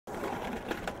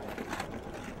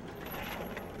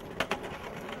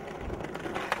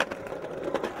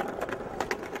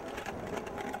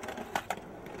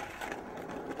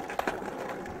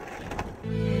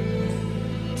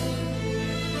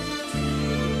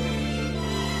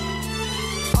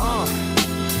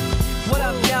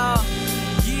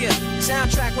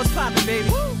track, what's poppin', baby?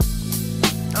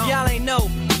 Y'all ain't know,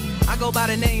 I go by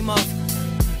the name of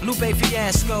Lupe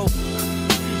Fiasco,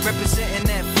 representing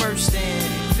that 1st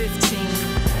and 15.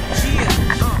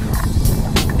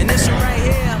 Yeah, and this one right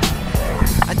here,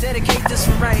 I dedicate this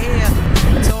one right here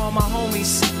to all my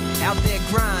homies out there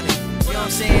grinding. You know what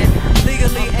I'm saying?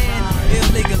 Legally and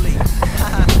illegally.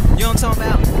 You know what I'm talking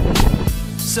about?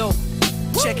 So,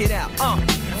 check it out.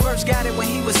 First got it when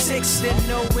he was 6, didn't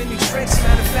know any tricks.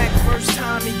 Matter of fact, first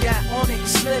time he got on it, he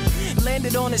slipped,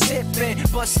 landed on his hip and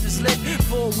busted his lip.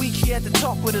 For a week he had to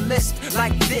talk with a lisp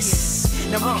like this.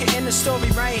 Now we can end the story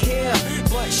right here,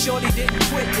 but shorty didn't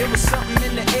quit, there was something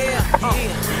in the air. Yeah,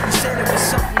 he said it was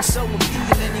something so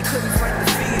appealing, he couldn't fight the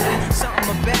feeling, something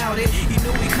about it, he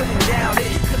knew he couldn't doubt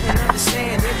it, couldn't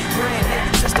understand it.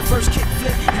 Granted, since the first kick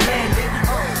flip, he landed,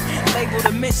 labeled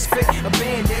a misfit,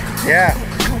 abandoned. Yeah.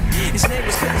 His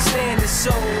neighbors couldn't stand it,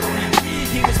 so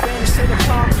he was banished to the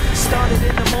park. Started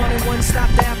in the morning, one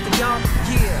stopped after dark.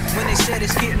 Yeah, when they said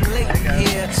it's getting late in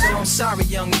here. So I'm sorry,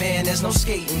 young man, there's no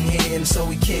skating here. And so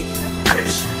we kick,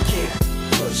 push, kick,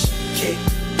 push, kick,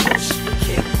 push,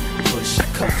 kick, push,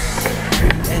 coast.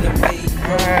 And away he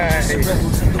rolled, just a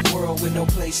rebel to the world with no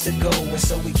place to go. And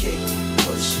so we kick,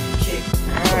 push, kick,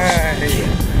 push, kick,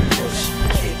 push,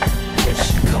 kick,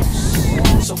 push, coast.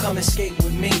 So come and skate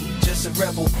with me, just a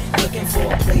rebel looking for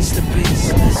a place to be.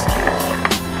 So let's kick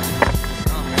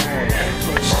and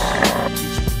push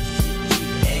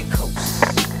and coast.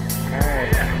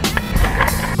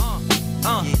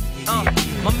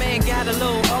 My man got a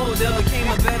little older, became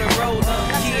a better roller.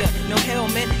 Yeah, no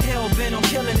helmet, hell-bent on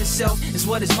killing himself is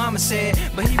what his mama said,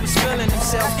 but he was feeling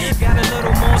himself. Got a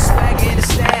little more swag in his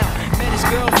style. Met his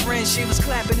girlfriend, she was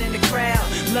clapping in the crowd.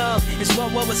 Love is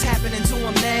what was happening to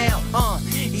him now.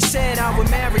 He said I would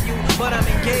marry you, but I'm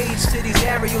engaged to these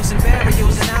aerials and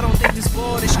burials, and I don't think this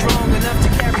board is strong enough to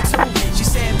carry two. She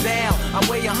said, bow, I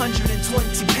weigh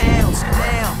 120 pounds.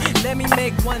 Now, let me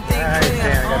make one thing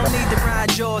clear. I don't need to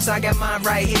ride yours, I got mine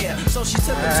right here. So she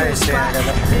took him to a spot,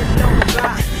 didn't know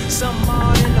about some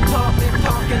odd in the apartment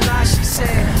parking lot. She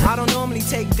said, I don't normally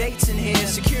take dates in here.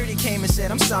 Security came and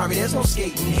said, I'm sorry, there's no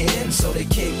skating here. And so they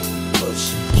kick,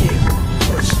 push, kick,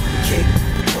 push, kick,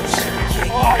 push,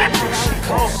 kick, push,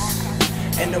 coast.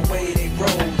 And the way they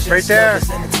roll, just right there,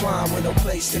 intertwined with no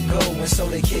place to go. And so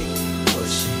they kick,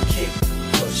 push, kick,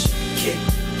 push, kick,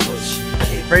 push,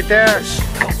 kick, right there, push,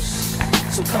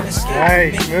 coast. So come and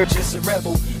skate with me, just a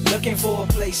rebel looking for a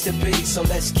place to be. So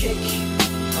let's kick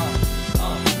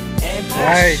and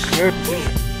push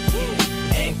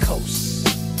and coast.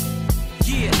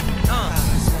 Yeah,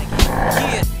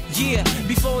 yeah.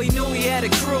 Before he knew he had a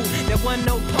crew that wasn't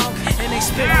no punk, and they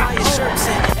spit fire shirts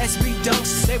and SB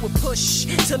dunks. They would push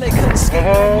till they couldn't skate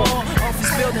no more.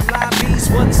 Office building lobbies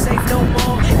wasn't safe no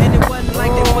more, and it wasn't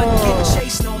like they wasn't getting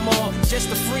chased no more. Just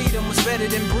the freedom was better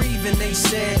than breathing, they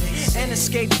said. An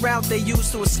escape route they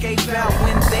used to escape out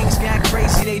when things got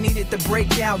crazy. They needed to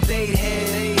break out. They'd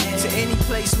head to any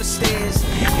place with stairs,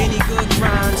 any good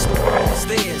grinds, the world was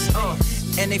theirs.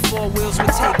 And they four wheels would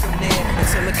take them there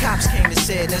until the cops came and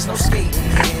said there's no skating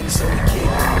here. And so we kick,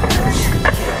 push,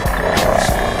 kick, push,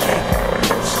 kick,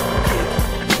 push, kick,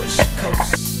 push,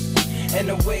 coast. And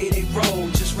the way they roll,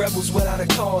 just rebels without a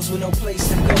cause with no place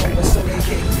to go. And so they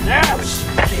kick, push,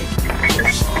 kick,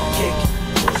 push, kick,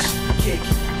 push, kick,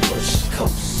 push,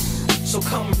 coast. So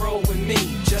come roll with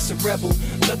me, just a rebel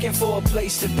looking for a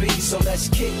place to be. So let's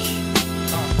kick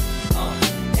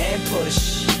and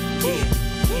push,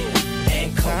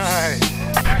 and coast.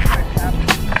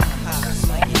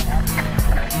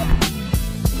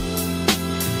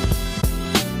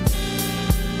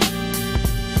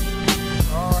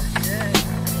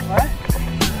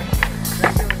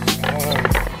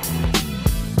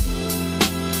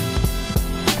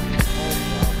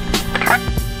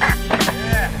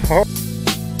 Oh.